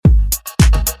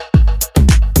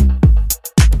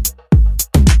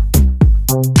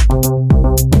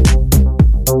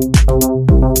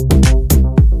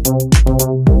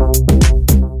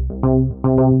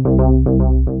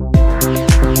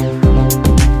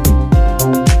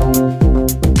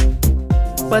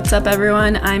What's up,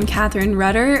 everyone? I'm Catherine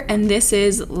Rudder, and this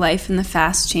is Life in the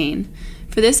Fast Chain.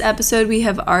 For this episode, we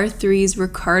have R3's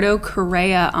Ricardo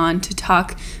Correa on to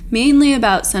talk mainly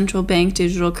about central bank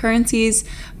digital currencies,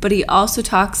 but he also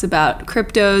talks about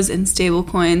cryptos and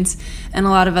stablecoins and a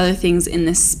lot of other things in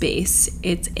this space.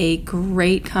 It's a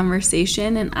great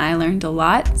conversation, and I learned a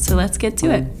lot, so let's get to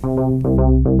it.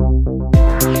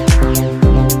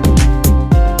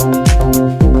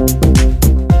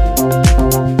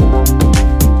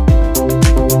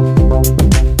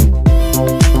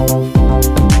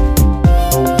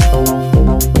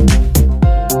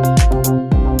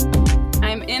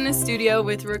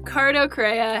 With Ricardo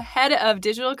Correa, head of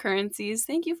digital currencies.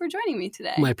 Thank you for joining me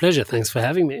today. My pleasure. Thanks for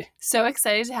having me. So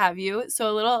excited to have you. So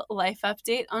a little life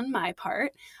update on my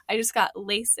part. I just got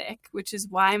LASIK, which is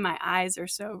why my eyes are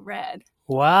so red.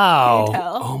 Wow. Can you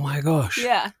tell? Oh my gosh.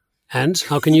 Yeah. And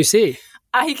how can you see?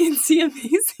 I can see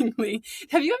amazingly.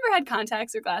 Have you ever had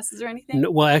contacts or glasses or anything?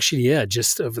 No, well, actually, yeah.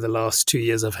 Just over the last 2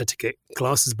 years, I've had to get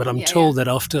glasses. But I'm told that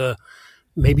after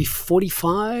maybe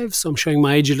 45, so I'm showing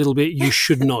my age a little bit, you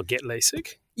should not get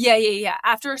LASIK. Yeah.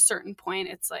 After a certain point,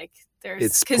 it's like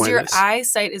because your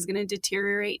eyesight is going to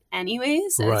deteriorate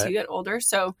anyways as you get older.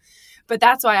 So, but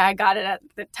that's why I got it at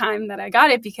the time that I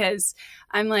got it, because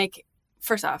I'm like,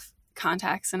 first off,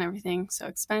 contacts and everything so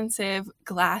expensive.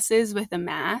 Glasses with a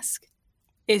mask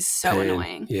is so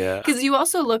annoying. Yeah. Because you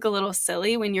also look a little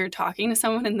silly when you're talking to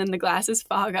someone and then the glasses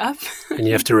fog up. And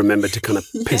you have to remember to kind of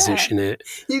position it.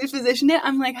 You need to position it.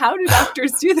 I'm like, how do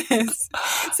doctors do this?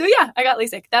 So yeah, I got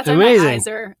LASIK. That's why amazing. my eyes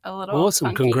are a little awesome.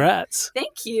 funky. Congrats.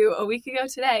 Thank you. A week ago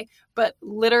today. But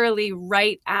literally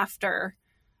right after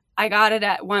I got it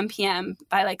at 1 p.m.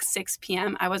 by like 6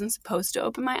 p.m. I wasn't supposed to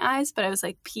open my eyes, but I was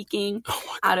like peeking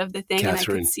out of the thing, Catherine, and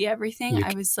I could see everything.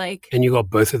 I was like... And you got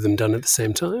both of them done at the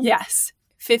same time? Yes.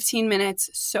 15 minutes,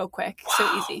 so quick, so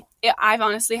easy. I've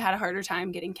honestly had a harder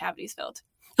time getting cavities filled.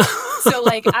 So,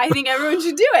 like, I think everyone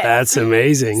should do it. That's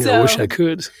amazing. So, I wish I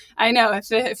could. I know.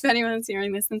 If anyone's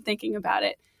hearing this and thinking about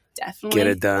it, definitely get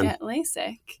it done. Get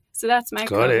LASIK. So that's my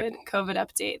COVID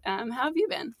update. How have you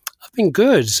been? I've been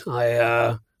good.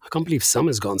 I can't believe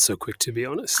summer's gone so quick, to be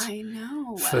honest. I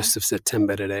know. 1st of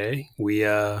September today. We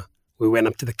went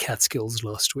up to the Catskills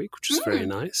last week, which was very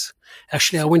nice.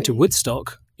 Actually, I went to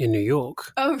Woodstock in New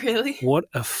York. Oh, really? What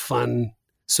a fun...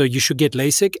 So you should get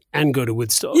LASIK and go to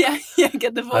Woodstock. Yeah,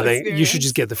 get the full experience. I think you should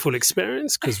just get the full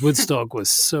experience, because Woodstock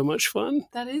was so much fun.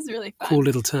 That is really fun. Cool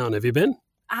little town. Have you been?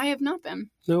 I have not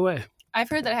been. No way. I've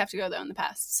heard that I have to go there in the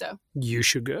past, so... You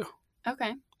should go.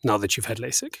 Okay. Now that you've had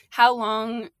LASIK. How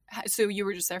long... So you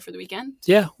were just there for the weekend?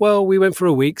 Yeah, well, we went for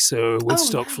a week, so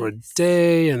Woodstock for a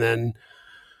day, and then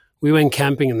we went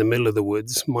camping in the middle of the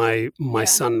woods. My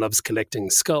son loves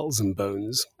collecting skulls and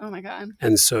bones. Oh my God.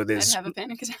 And so there's... I'd have a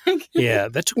panic attack. Yeah,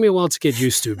 that took me a while to get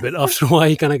used to, but after a while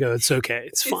you kind of go, it's okay,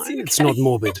 it's fine, it's not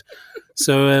morbid.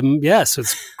 So so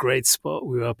it's a great spot.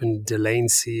 We were up in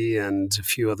Delancey and a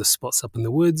few other spots up in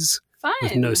the woods. Fun.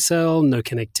 With no cell, no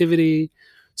connectivity,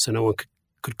 so no one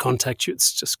could contact you.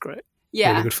 It's just great.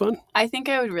 Yeah. Really good fun. I think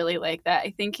I would really like that.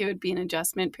 I think it would be an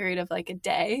adjustment period of like a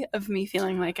day of me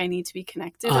feeling like I need to be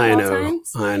connected at all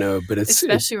times. I know, but it's...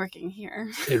 Especially working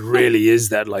here. It really is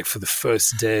that, like, for the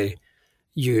first day,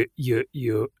 you're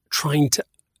trying to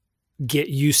get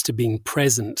used to being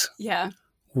present. Yeah.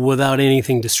 Without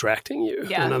anything distracting you.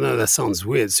 Yeah. And I know that sounds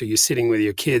weird. So you're sitting with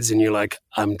your kids and you're like,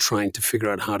 I'm trying to figure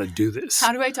out how to do this.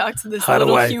 How do I talk to this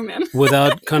little human?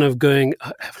 Without kind of going,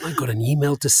 haven't I got an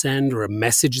email to send or a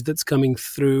message that's coming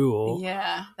through? Or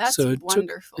yeah, that's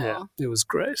wonderful. It was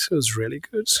great. It was really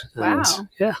good. Wow. And,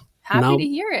 yeah. Happy to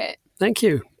hear it. Thank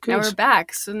you. Good. Now we're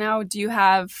back. So now do you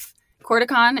have...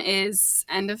 QuartaCon is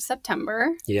end of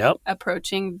September. Yep.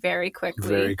 Approaching very quickly.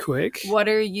 Very quick. What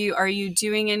are you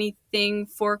doing anything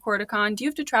for QuartaCon? Do you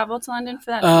have to travel to London for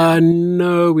that?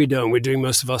 No, we don't. We're doing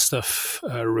most of our stuff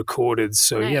recorded.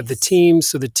 So nice. The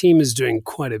team is doing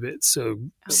quite a bit. So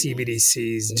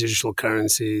CBDCs, digital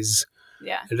currencies.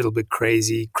 Yeah. A little bit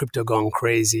crazy, crypto gone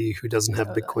crazy, who doesn't have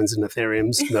Bitcoins and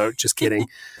Ethereums. No, just kidding.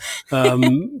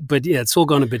 But yeah, it's all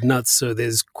gone a bit nuts. So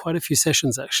there's quite a few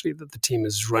sessions actually that the team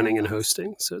is running and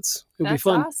hosting. So it'll be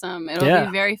fun. That's awesome. It'll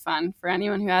be very fun for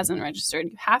anyone who hasn't registered.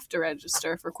 You have to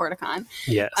register for QuartaCon.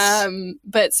 Yes.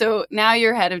 But so now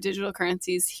you're head of digital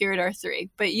currencies here at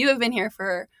R3, but you have been here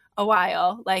for a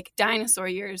while, like dinosaur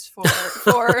years for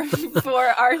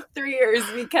our 3 years,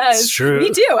 because it's true.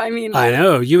 Me too. I mean, I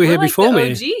know you were here before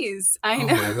me. OGs. I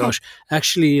know. Oh my gosh!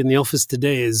 Actually, in the office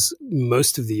today is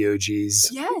most of the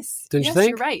OGs. Yes. Don't you think?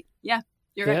 You're right. Yeah,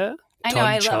 you're right. I know. Todd,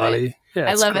 I love Charlie. it. Yeah,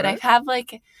 I love great.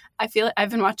 it. I feel like I've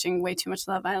been watching way too much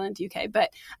Love Island UK, but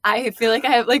I feel like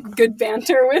I have like good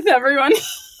banter with everyone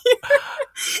here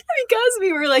because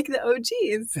we were like the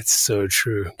OGs. It's so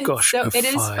true. Gosh, it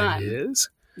is 5 fun. years.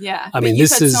 Yeah. I mean, you've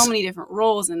this had is so many different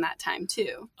roles in that time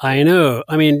too. I know.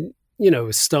 I mean,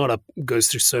 a startup goes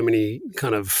through so many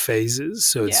kind of phases.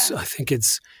 So I think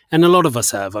and a lot of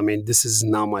us have. I mean, this is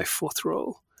now my 4th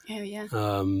role. Oh, yeah.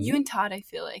 You and Todd, I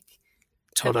feel like.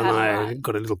 Todd and I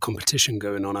got a little competition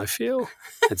going on, I feel.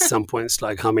 At some point, it's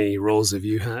like, how many roles have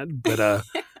you had? But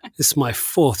this is my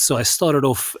 4th. So I started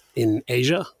off in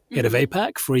Asia, head of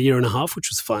APAC, for 1.5 years, which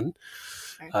was fun.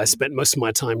 I spent most of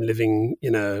my time living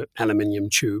in an aluminium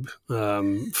tube,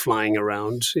 flying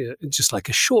around. Just like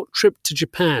a short trip to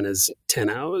Japan is 10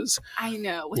 hours. I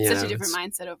know. With such a different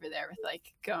mindset over there with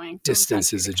like going.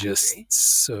 Distances are just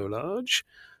so large.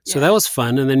 So that was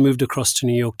fun, and then moved across to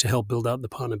New York to help build out the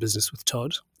partner business with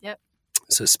Todd. Yep.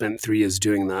 So spent 3 years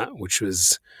doing that, which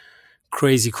was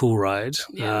crazy cool ride.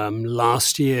 Yeah.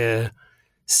 Last year,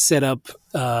 set up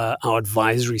our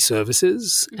advisory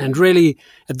services, and really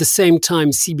at the same time,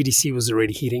 CBDC was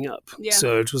already heating up. Yeah.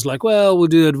 So it was like, well, we'll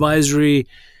do advisory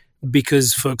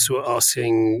because folks were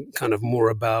asking kind of more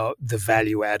about the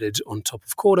value added on top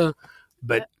of Corda,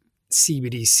 but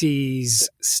CBDCs,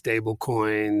 stable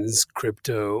coins,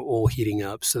 crypto, all heating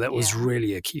up. So that was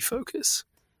really a key focus.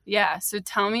 Yeah. So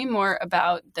tell me more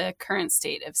about the current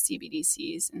state of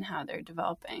CBDCs and how they're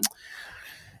developing.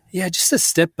 Yeah, just a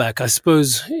step back, I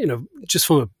suppose, just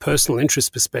from a personal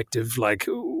interest perspective, like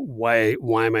why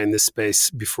am I in this space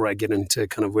before I get into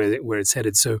kind of where it's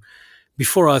headed? So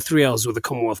before our 3 hours with the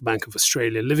Commonwealth Bank of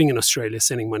Australia, living in Australia,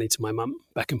 sending money to my mum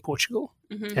back in Portugal.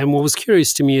 Mm-hmm. And what was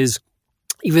curious to me is,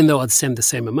 even though I'd send the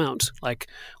same amount, like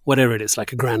whatever it is, like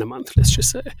 $1,000 a month, let's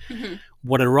just say,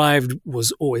 what arrived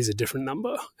was always a different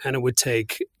number. And it would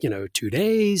take, 2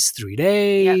 days, 3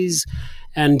 days. Yep.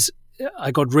 And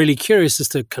I got really curious as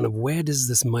to kind of where does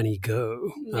this money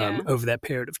go over that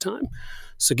period of time.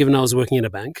 So given I was working in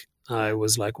a bank, I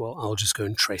was like, well, I'll just go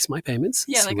and trace my payments,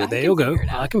 see where they'll go.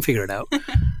 I can figure it out.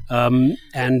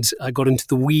 And I got into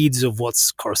the weeds of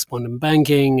what's correspondent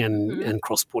banking and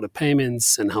cross-border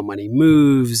payments and how money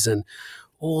moves and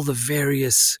all the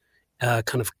various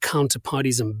kind of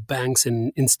counterparties and banks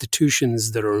and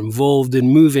institutions that are involved in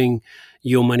moving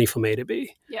your money from A to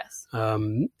B. Yes.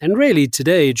 And really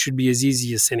today it should be as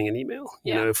easy as sending an email.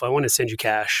 If I want to send you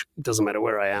cash, it doesn't matter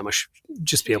where I am, I should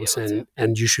just be able to send,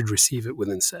 and you should receive it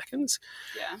within seconds.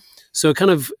 Yeah. So it kind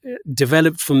of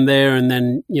developed from there, and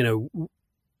then,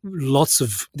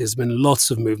 there's been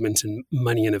lots of movement in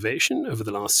money innovation over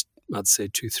the last, I'd say,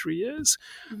 2-3 years.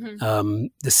 Mm-hmm.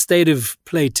 The state of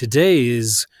play today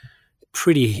is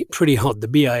pretty hot. The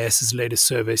BIS's latest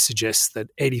survey suggests that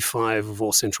 85 of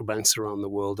all central banks around the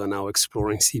world are now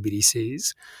exploring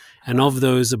CBDCs. And of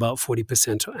those, about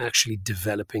 40% are actually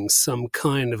developing some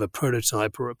kind of a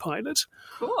prototype or a pilot.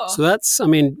 Cool. So that's,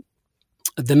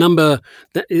 the number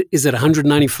is at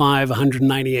 195,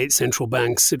 198 central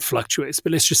banks. It fluctuates,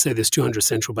 but let's just say there's 200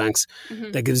 central banks.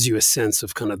 Mm-hmm. That gives you a sense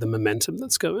of kind of the momentum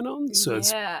that's going on. So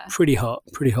it's pretty hot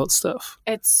stuff.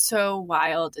 It's so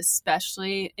wild,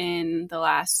 especially in the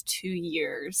last 2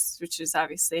 years, which is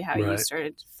obviously how you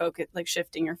started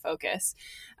shifting your focus.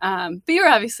 But you're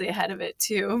obviously ahead of it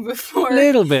too before. A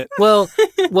little bit. Well,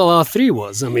 R3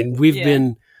 was.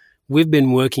 We've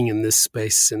been working in this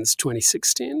space since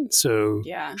 2016. So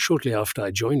shortly after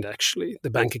I joined, actually, the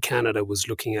Bank of Canada was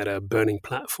looking at a burning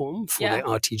platform for their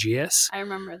RTGS. I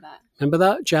remember that. Remember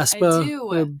that? Jasper? I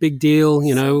do. A big deal,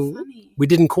 So funny. We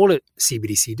didn't call it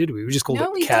CBDC, did we? We just called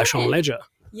it cash on ledger.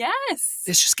 Yes.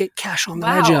 Let's just get cash on the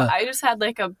ledger. I just had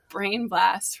like a brain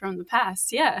blast from the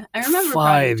past. Yeah, I remember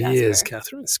 5 years,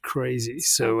 Catherine. It's crazy.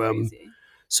 So crazy.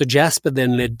 So Jasper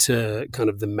then led to kind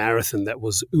of the marathon that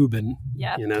was Ubin,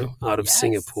 out of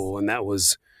Singapore. And that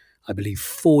was, I believe,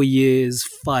 4 years,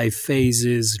 5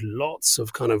 phases, lots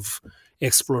of kind of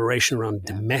exploration around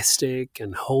domestic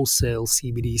and wholesale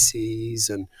CBDCs.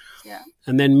 And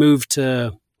then moved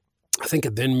to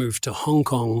Hong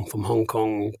Kong, from Hong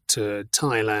Kong to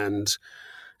Thailand.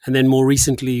 And then more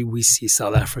recently, we see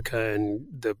South Africa, and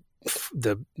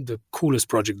the coolest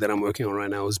project that I'm working on right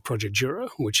now is Project Jura,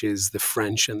 which is the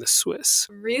French and the Swiss.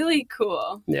 Really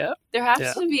cool. Yeah. There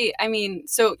has to be,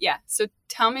 so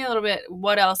tell me a little bit,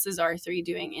 what else is R3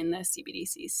 doing in the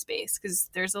CBDC space?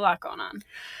 Because there's a lot going on.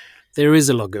 There is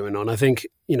a lot going on. I think,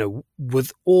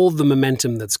 with all the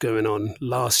momentum that's going on,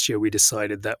 last year we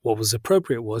decided that what was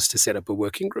appropriate was to set up a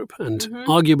working group. And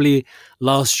arguably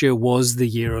last year was the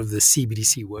year of the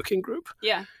CBDC working group.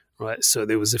 Yeah. Right. So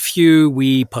there was a few.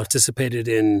 We participated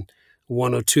in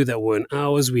one or two that were in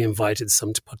ours. We invited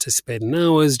some to participate in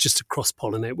ours just to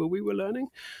cross-pollinate what we were learning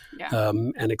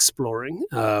and exploring.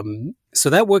 So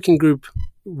that working group,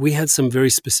 we had some very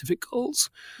specific goals.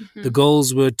 The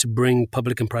goals were to bring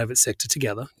public and private sector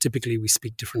together. Typically, we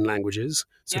speak different languages.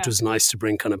 So it was nice to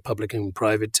bring kind of public and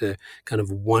private to kind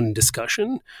of one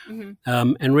discussion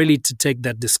and really to take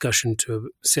that discussion to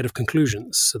a set of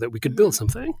conclusions so that we could build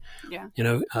something.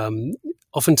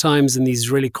 Oftentimes in these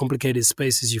really complicated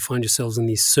spaces, you find yourselves in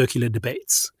these circular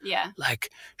debates. Like,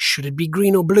 should it be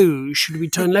green or blue? Should we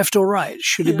turn left or right?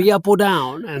 Should it be up or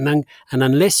down? And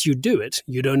unless you do it,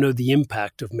 you don't know the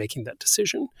impact of making that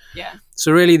decision.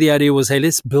 So really the idea was, hey,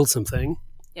 let's build something.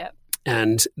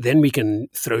 And then we can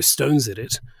throw stones at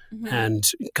it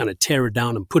and kind of tear it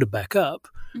down and put it back up.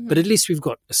 But at least we've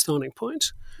got a starting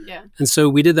point. And so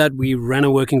we did that. We ran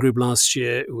a working group last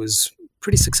year. It was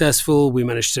pretty successful. We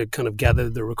managed to kind of gather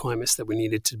the requirements that we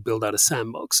needed to build out a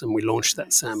sandbox. And we launched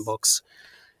that sandbox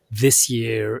this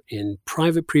year in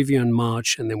private preview in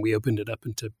March. And then we opened it up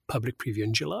into public preview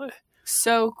in July.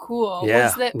 So cool. Yeah,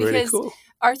 was that really because cool.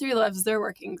 R3 loves their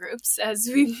working groups, as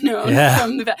we've known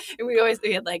from the back. We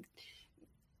had like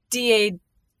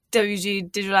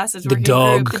DAWG, Digital Assets Working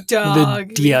Group, the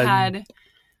dog.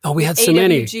 We had so AWG.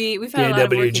 many. We've had a lot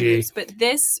of working groups, but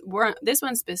this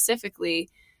one specifically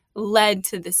led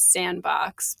to the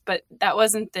sandbox, but that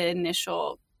wasn't the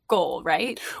initial goal,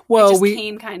 right? Well, it just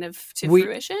came kind of to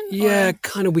fruition? Yeah,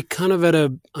 kind of. We kind of had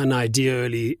an idea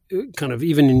early, kind of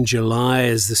even in July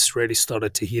as this really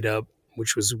started to heat up,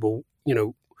 which was, well,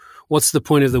 what's the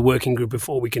point of the working group if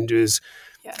all we can do is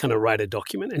kind of write a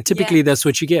document? And typically that's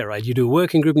what you get, right? You do a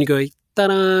working group and you go,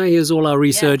 ta-da, here's all our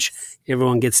research.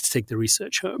 Everyone gets to take the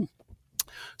research home.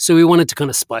 So we wanted to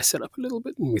kind of spice it up a little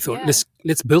bit. And we thought,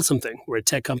 let's build something. We're a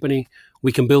tech company.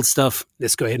 We can build stuff.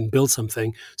 Let's go ahead and build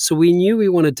something. So we knew we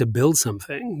wanted to build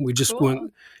something. We just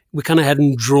weren't, we kind of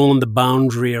hadn't drawn the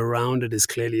boundary around it as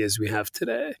clearly as we have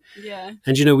today.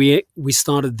 And, we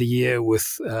started the year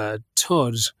with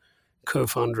Todd,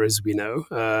 co-founder, as we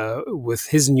know, with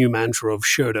his new mantra of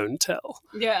show, don't tell.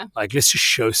 Like, let's just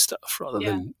show stuff rather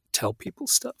than tell people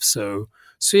stuff. So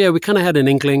we kind of had an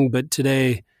inkling, but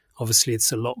today, obviously,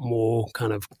 it's a lot more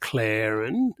kind of clear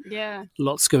and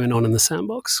lots going on in the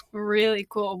sandbox. Really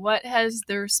cool. What has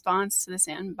the response to the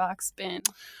sandbox been?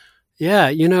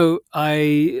 Yeah,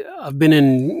 I've been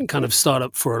in kind of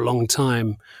startup for a long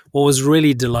time. What was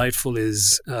really delightful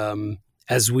is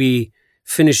as we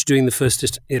finished doing the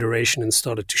first iteration and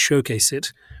started to showcase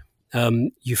it,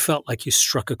 you felt like you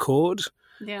struck a chord.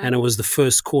 And it was the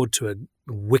first chord to a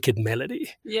wicked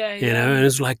melody. And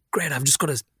it's like, great, I've just got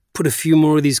to put a few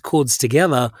more of these chords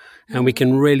together and we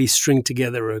can really string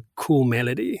together a cool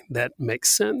melody that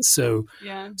makes sense. So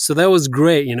that was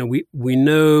great. We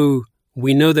know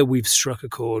that we've struck a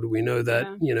chord. We know that,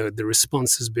 the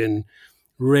response has been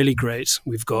really great.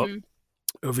 We've got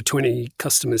over 20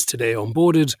 customers today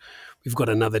onboarded. We've got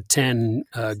another 10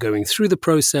 going through the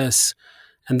process.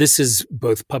 And this is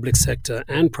both public sector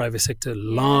and private sector,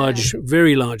 large,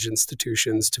 very large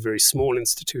institutions to very small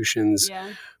institutions,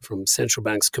 from central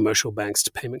banks, commercial banks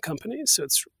to payment companies. So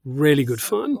it's really good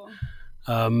fun.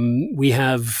 Cool. We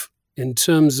have, in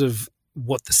terms of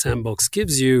what the sandbox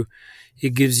gives you,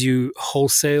 it gives you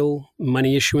wholesale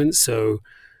money issuance. So,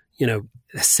 a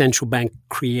central bank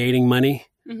creating money,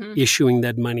 issuing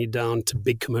that money down to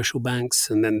big commercial banks,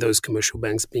 and then those commercial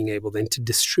banks being able then to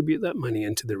distribute that money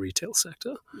into the retail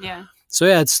sector. So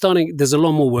it's starting, there's a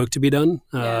lot more work to be done.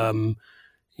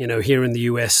 Here in the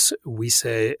US, we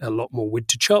say a lot more wood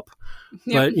to chop,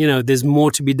 but there's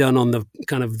more to be done on the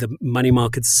kind of the money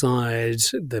market side,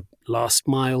 the last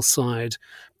mile side.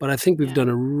 But I think we've done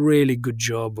a really good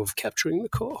job of capturing the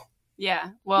core.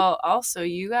 Well, also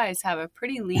you guys have a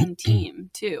pretty lean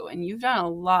team too, and you've done a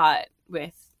lot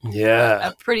with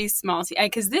a pretty small team,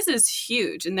 because this is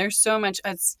huge and there's so much.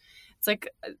 It's like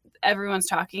everyone's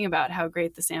talking about how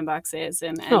great the sandbox is,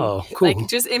 and cool. Like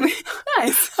just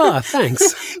nice.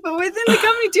 Thanks. But within the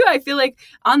company too, I feel like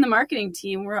on the marketing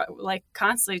team we're like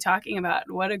constantly talking about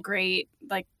what a great,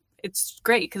 like, it's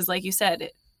great because like you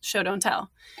said, show don't tell.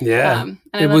 And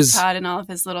I love Todd and all of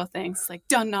his little things, like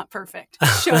done not perfect,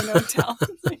 show don't tell.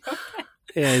 Like, okay.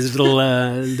 His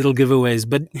little giveaways.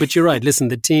 But you're right. Listen,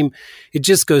 the team, it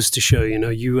just goes to show,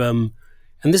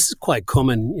 and this is quite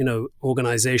common,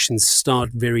 organizations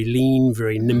start very lean,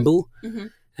 very nimble.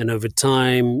 And over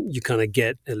time, you kind of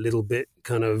get a little bit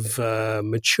kind of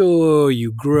mature,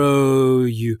 you grow,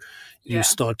 you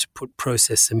start to put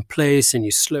process in place and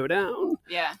you slow down.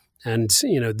 And,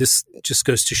 this just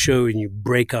goes to show when you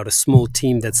break out a small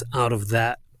team that's out of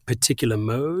that particular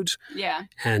mode,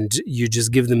 and you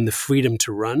just give them the freedom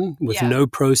to run with Yeah. no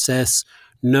process,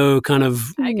 no kind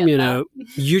of, I get that.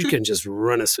 you can just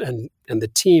run us, and the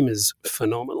team is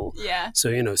phenomenal. Yeah.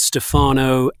 So,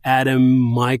 Stefano, Adam,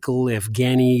 Michael,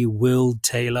 Evgeny, Will,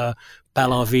 Taylor,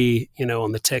 Balavi,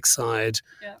 on the tech side.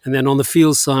 Yeah. And then on the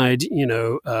field side,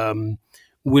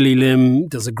 Willie Lim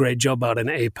does a great job out in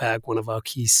APAC, one of our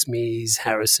key SMEs,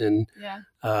 Harrison, Yeah.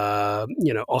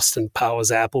 Austin Powers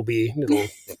Appleby, little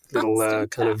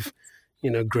kind of,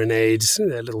 grenades,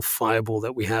 a little fireball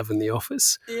that we have in the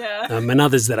office. Yeah. And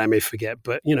others that I may forget.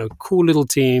 But, cool little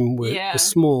team. We're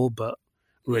small, but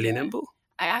really nimble.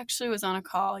 I actually was on a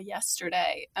call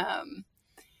yesterday,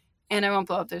 and I won't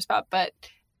blow up their spot, but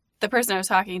the person I was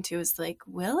talking to was like,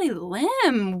 Willie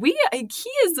Lim, he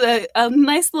is a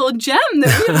nice little gem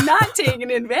that we have not taken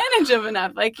advantage of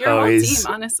enough. Like your whole team,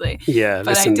 honestly. Yeah,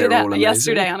 but listen, I did that all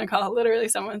yesterday on a call. Literally,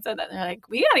 someone said that. They're like,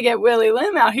 we got to get Willie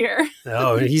Lim out here.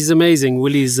 Oh, he's amazing.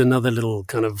 Willie's another little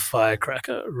kind of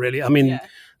firecracker, really. I mean,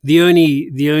 the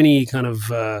only kind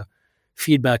of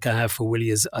feedback I have for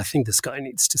Willie is I think this guy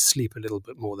needs to sleep a little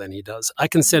bit more than he does. I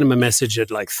can send him a message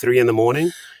at like 3 a.m.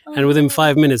 and within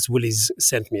 5 minutes, Willie's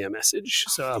sent me a message.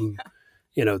 So,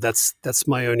 that's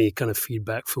my only kind of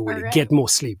feedback for Willie. Right. Get more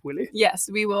sleep, Willie. Yes,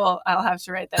 we will. I'll have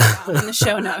to write that down in the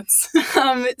show notes.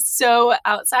 So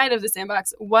outside of the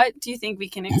sandbox, what do you think we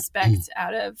can expect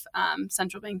out of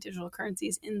central bank digital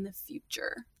currencies in the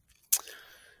future?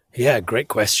 Yeah, great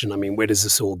question. I mean, where does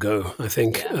this all go? I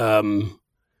think...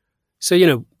 So,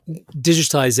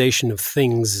 digitization of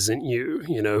things isn't new,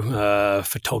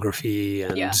 photography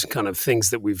and kind of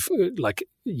things that we've, like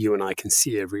you and I can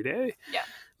see every day. Yeah.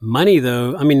 Money,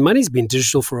 though, I mean, money's been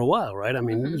digital for a while, right? I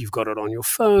mean, you've got it on your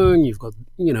phone, you've got,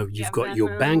 you've got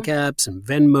your bank apps and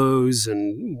Venmos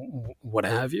and what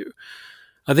have you.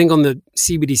 I think on the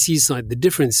CBDC side, the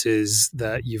difference is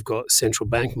that you've got central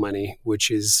bank money,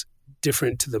 which is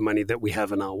different to the money that we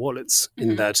have in our wallets,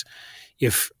 in that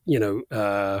if,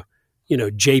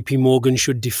 JP Morgan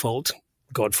should default,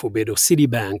 God forbid, or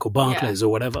Citibank or Barclays or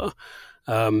whatever,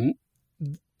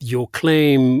 your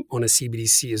claim on a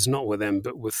CBDC is not with them,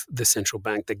 but with the central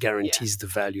bank that guarantees the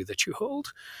value that you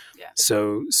hold. Yeah.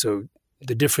 So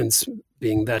the difference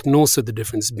being that, and also the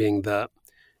difference being that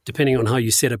depending on how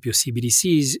you set up your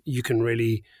CBDCs, you can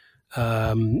really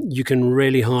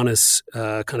harness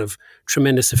kind of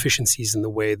tremendous efficiencies in the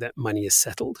way that money is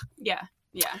settled. Yeah,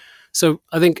 yeah. So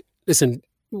I think, listen,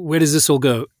 where does this all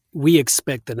go? We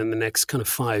expect that in the next kind of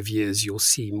 5 years, you'll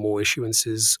see more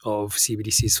issuances of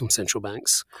CBDCs from central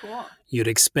banks. Cool. You'd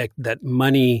expect that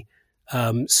money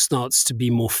starts to be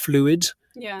more fluid.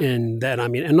 Yeah. And that, I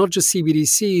mean, and not just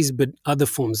CBDCs, but other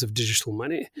forms of digital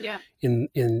money. Yeah.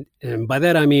 And by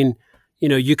that, I mean,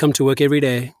 you come to work every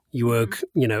day, you work,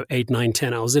 8, 9,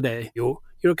 10 hours a day. Your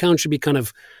account should be kind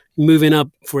of moving up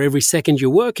for every second you're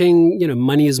working.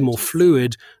 Money is more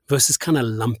fluid versus kind of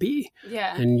lumpy.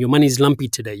 Yeah. And your money's lumpy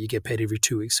today. You get paid every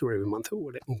 2 weeks or every month or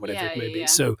whatever it may be. Yeah.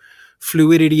 So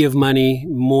fluidity of money,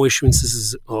 more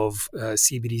issuances of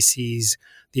CBDCs,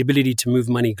 the ability to move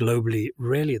money globally,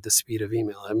 really at the speed of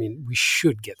email. I mean, we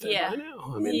should get there by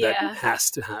now. I mean, that has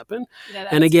to happen. Yeah,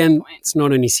 and again, it's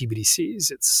not only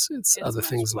CBDCs, it's other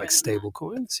things like stable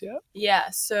coins. Yeah.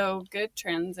 Yeah. So good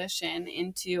transition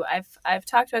into, I've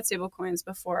talked about stable coins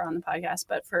before on the podcast,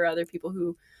 but for other people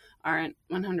who aren't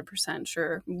 100%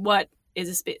 sure, what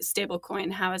is a stable coin?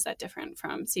 How is that different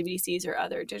from CBDCs or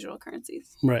other digital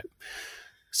currencies? Right.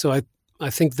 So I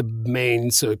think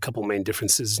a couple main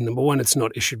differences. Number one, it's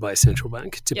not issued by a central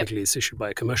bank. Typically, it's issued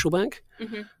by a commercial bank.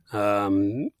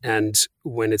 And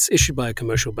when it's issued by a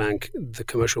commercial bank, the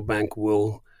commercial bank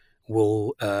will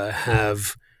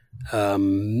have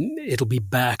it'll be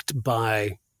backed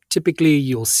by. Typically,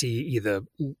 you'll see either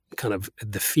kind of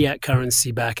the fiat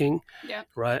currency backing,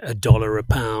 right? $1, a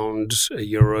pound, a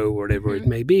euro, whatever it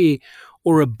may be,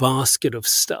 or a basket of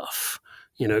stuff.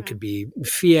 It could be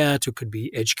fiat, it could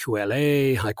be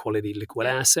HQLA, high quality liquid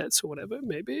assets, or whatever it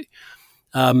may be.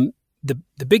 The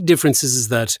big difference is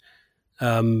that,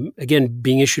 again,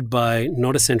 being issued by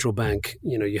not a central bank,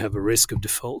 you have a risk of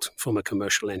default from a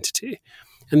commercial entity.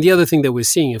 And the other thing that we're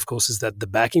seeing, of course, is that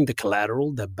the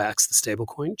collateral that backs the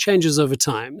stablecoin changes over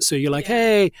time. So you're like,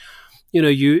 hey,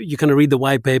 you kind of read the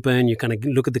white paper and you kind of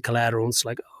look at the collateral and it's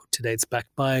like, oh, today it's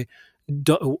backed by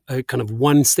kind of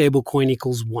one stable coin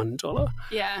equals $1.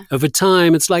 Yeah. Over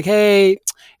time, it's like, hey,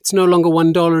 it's no longer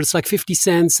 $1, it's like 50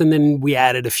 cents. And then we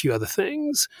added a few other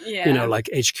things, like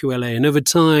HQLA. And over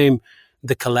time,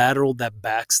 the collateral that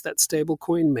backs that stable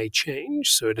coin may change.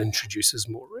 So it introduces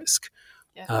more risk.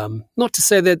 Yeah. Not to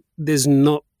say that there's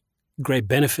not great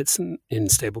benefits in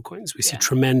stablecoins. We see Yeah.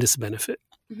 tremendous benefit.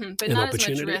 But an not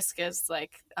opportunity. as much risk as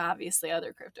like obviously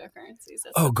other cryptocurrencies.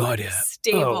 That's Oh God, yeah,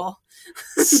 stable.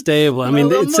 Stable. I A mean,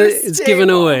 little more it's given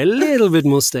stable. away a little bit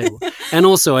more stable. And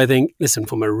also, I think, listen,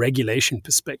 from a regulation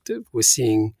perspective, we're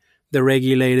seeing the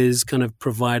regulators kind of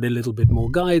provide a little bit more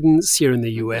guidance. Here in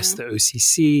the US, the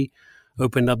OCC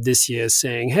opened up this year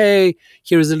saying, hey,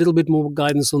 here is a little bit more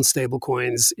guidance on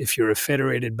stablecoins. If you're a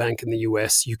federated bank in the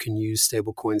US, you can use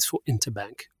stablecoins for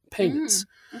interbank payments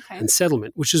and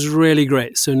settlement, which is really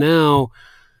great. So now,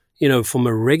 from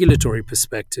a regulatory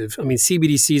perspective, I mean,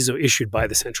 CBDCs are issued by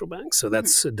the central bank, so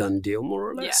that's a done deal, more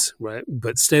or less, right?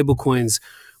 But stablecoins,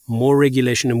 more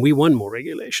regulation, and we want more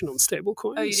regulation on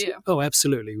stablecoins. Oh, you do? Oh,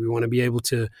 absolutely. We want to be able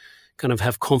to kind of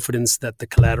have confidence that the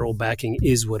collateral backing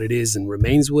is what it is and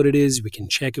remains what it is. We can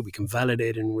check it, we can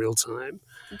validate it in real time.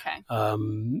 Okay.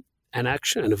 And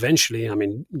eventually, I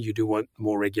mean, you do want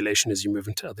more regulation as you move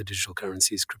into other digital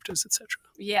currencies, cryptos, etc.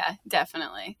 Yeah,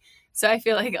 definitely. So I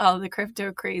feel like all the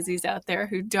crypto crazies out there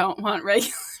who don't want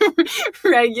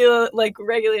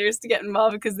regulators to get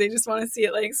involved because they just want to see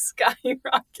it like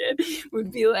skyrocket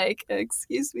would be like,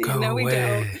 excuse me, no, we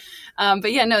don't.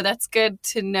 But yeah, no, that's good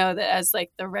to know that as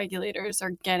like the regulators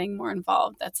are getting more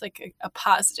involved, that's like a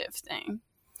positive thing.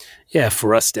 Yeah,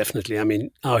 for us, definitely. I mean,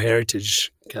 our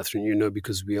heritage, Catherine,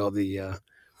 because we are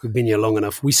we've been here long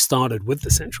enough. We started with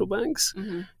the central banks.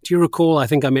 Do you recall, I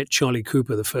think I met Charlie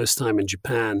Cooper the first time in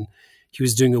Japan. He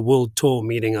was doing a world tour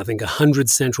meeting, I think, 100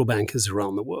 central bankers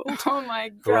around the world. Oh, my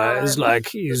God. Right? It was like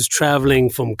he was traveling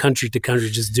from country to country,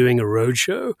 just doing a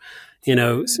roadshow,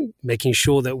 making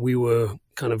sure that we were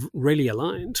kind of really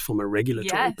aligned from a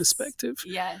regulatory perspective.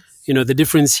 Yes. The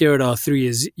difference here at R3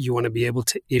 is you want to be able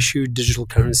to issue digital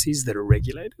currencies that are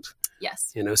regulated.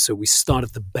 Yes. So we start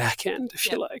at the back end, if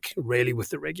you like, really with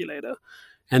the regulator,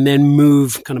 and then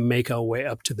make our way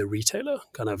up to the retailer.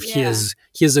 Kind of here's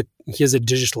a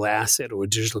digital asset or a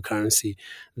digital currency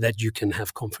that you can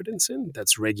have confidence in,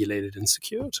 that's regulated and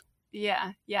secured.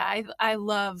 Yeah. I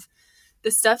love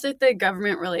the stuff that the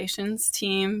government relations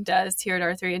team does here at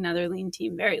R3, another lean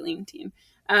team, very lean team.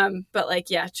 But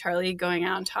Charlie going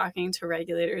out and talking to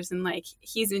regulators, and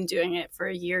he's been doing it for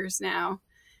years now.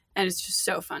 And it's just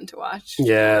so fun to watch.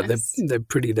 Yeah, they're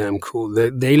pretty damn cool.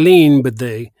 They lean, but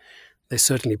they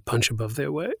certainly punch above their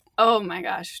weight. Oh my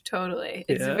gosh, totally.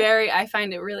 It's I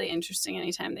find it really interesting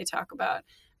anytime they talk about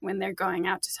when they're going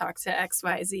out to talk to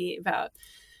XYZ about,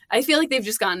 I feel like they've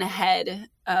just gotten ahead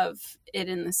of it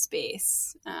in the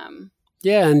space.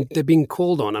 Yeah, and they're being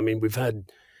called on. I mean, we've had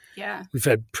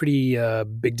pretty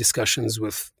big discussions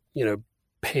with,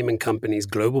 payment companies,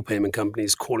 global payment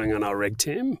companies calling on our reg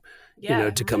team,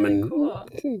 to come and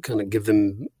kind of give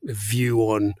them a view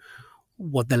on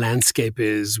what the landscape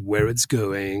is, where it's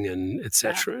going, and et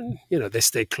cetera. And, they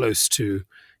stay close to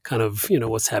kind of,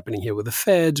 what's happening here with the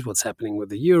Fed, what's happening with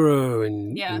the Euro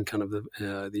and kind of the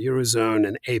Eurozone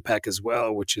and APAC as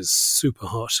well, which is super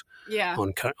hot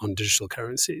on digital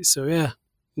currencies. So,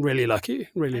 really lucky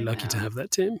to have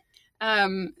that team.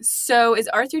 So is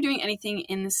R3 doing anything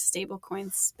in the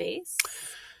stablecoin space?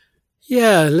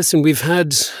 Yeah, listen, we've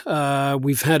had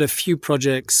a few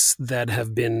projects that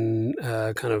have been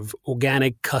kind of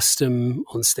organic, custom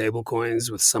on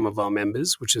stablecoins with some of our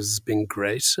members, which has been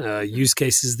great. Use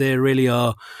cases there really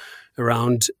are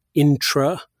around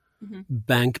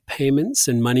intra-bank payments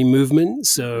and money movement.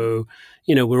 So,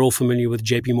 we're all familiar with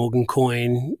JP Morgan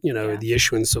coin, the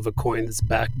issuance of a coin that's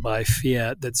backed by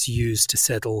fiat that's used to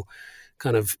settle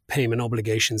kind of payment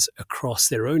obligations across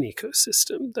their own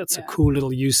ecosystem. That's a cool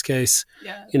little use case.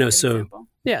 Yeah, it's a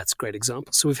great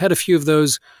example. So we've had a few of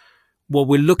those. What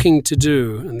we're looking to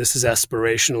do, and this is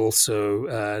aspirational,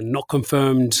 so not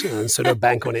confirmed, so don't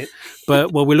bank on it,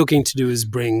 but what we're looking to do is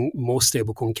bring more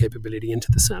stablecoin capability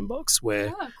into the sandbox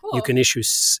where you can issue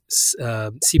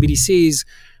CBDCs,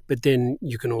 but then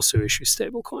you can also issue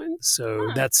stablecoins.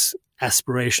 So that's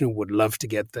aspirational. Would love to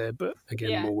get there, but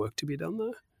again, more work to be done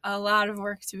there. A lot of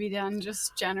work to be done,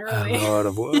 just generally. A lot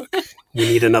of work. We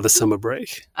need another summer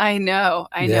break. I know.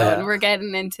 And we're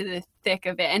getting into the thick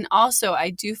of it. And also,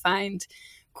 I do find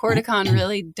Corticon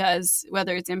really does,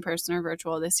 whether it's in person or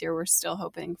virtual this year, we're still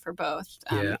hoping for both.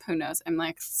 Who knows? I'm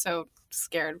so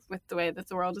scared with the way that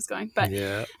the world is going. But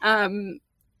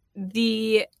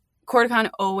the Corticon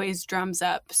always drums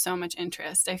up so much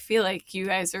interest. I feel like you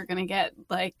guys are going to get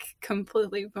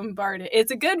completely bombarded.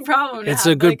 It's a good problem. It's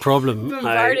a good problem.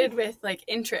 Bombarded with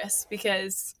interest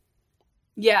because,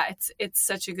 it's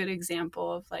such a good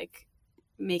example of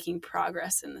making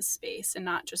progress in the space and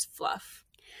not just fluff.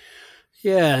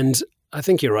 Yeah, and I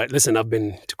think you're right. Listen, I've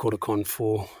been to Corticon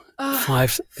for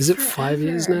Is it 5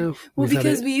 years now? Well,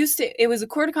 because we used to, it was a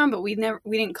Quarticon, but we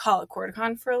didn't call it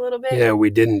Quarticon for a little bit. Yeah, we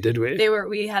didn't, did we?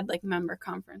 We had like member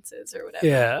conferences or whatever.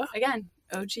 Yeah. Again,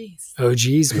 OGs.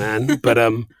 OGs, man. But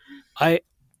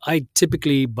I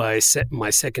typically by my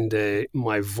second day,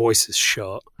 my voice is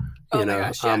shot. You know,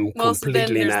 gosh, yeah. I'm well, completely so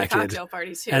then there's knackered. The cocktail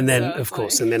parties too, and then, so of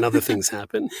course, and then other things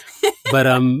happen.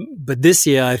 But this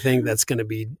year, I think that's going to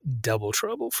be double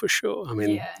trouble for sure. I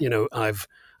mean, you know, I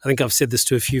think I've said this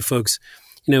to a few folks.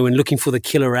 You know, when looking for the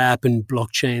killer app and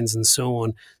blockchains and so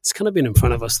on, it's kind of been in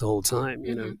front of us the whole time.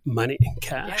 You know, money,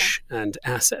 cash, and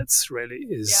assets really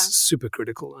is super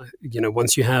critical. You know,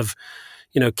 once you have,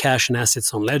 you know, cash and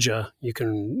assets on Ledger, you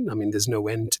can, I mean, there's no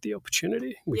end to the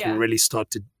opportunity. We can really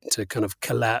start to kind of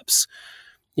collapse,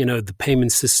 you know, the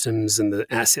payment systems and the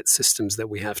asset systems that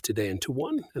we have today into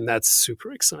one. And that's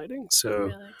super exciting. So,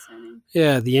 really exciting.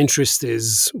 Yeah, the interest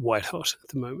is white hot at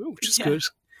the moment, which is good.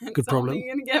 Good problem.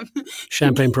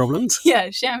 Champagne problems.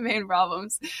 Yeah, champagne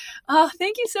problems. Oh,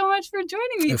 thank you so much for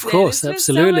joining me today. Of course, this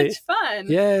absolutely. Was so much fun.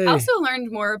 Yay. I also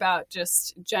learned more about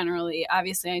just generally,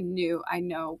 obviously I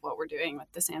know what we're doing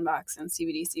with the sandbox and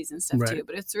CBDCs and stuff too,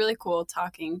 but it's really cool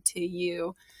talking to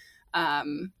you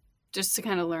just to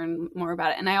kind of learn more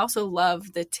about it. And I also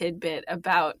love the tidbit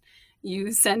about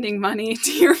you sending money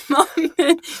to your mom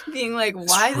and being like,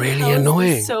 why the hell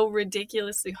is this so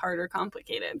ridiculously hard or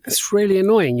complicated? It's really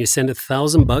annoying. You send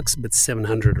 $1,000, but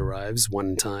 700 arrives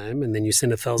one time, and then you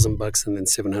send $1,000 and then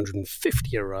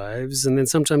 750 arrives, and then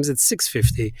sometimes it's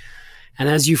 650. And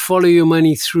as you follow your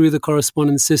money through the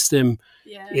correspondence system,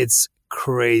 it's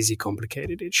crazy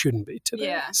complicated. It shouldn't be today.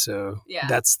 Yeah. So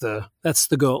that's the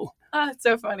goal. Oh, it's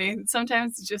so funny.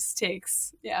 Sometimes it just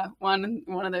takes, one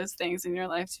of those things in your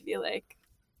life to be like,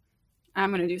 I'm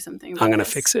going to do something about I'm going to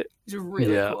fix it. It's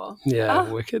really cool. Yeah,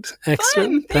 wicked.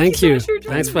 Excellent. Fun. Thank you. So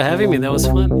Thanks for having me. That was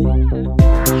fun.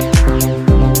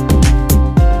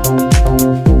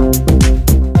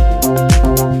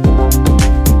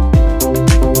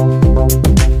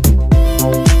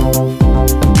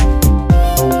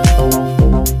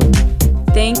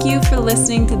 Thank you for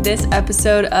listening to this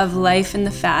episode of Life in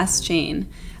the Fast Chain.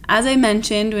 As I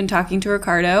mentioned when talking to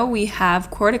Ricardo, we have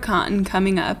Quarticon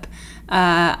coming up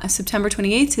September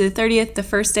 28th to the 30th. The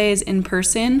first day is in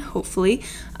person, hopefully,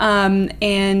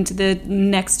 and the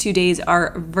next 2 days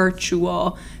are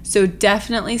virtual. So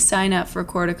definitely sign up for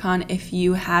Quarticon if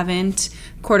you haven't.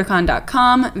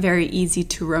 Quarticon.com, very easy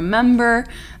to remember,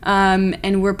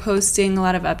 and we're posting a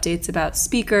lot of updates about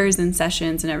speakers and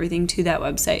sessions and everything to that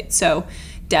website. So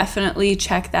definitely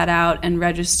check that out and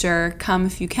register. Come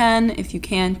if you can. If you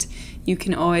can't, you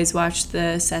can always watch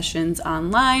the sessions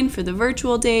online for the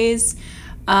virtual days.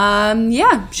 Share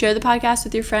the podcast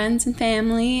with your friends and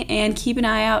family and keep an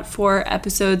eye out for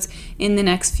episodes in the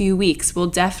next few weeks. We'll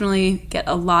definitely get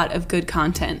a lot of good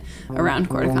content around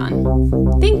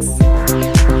Quarticon.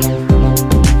 Thanks.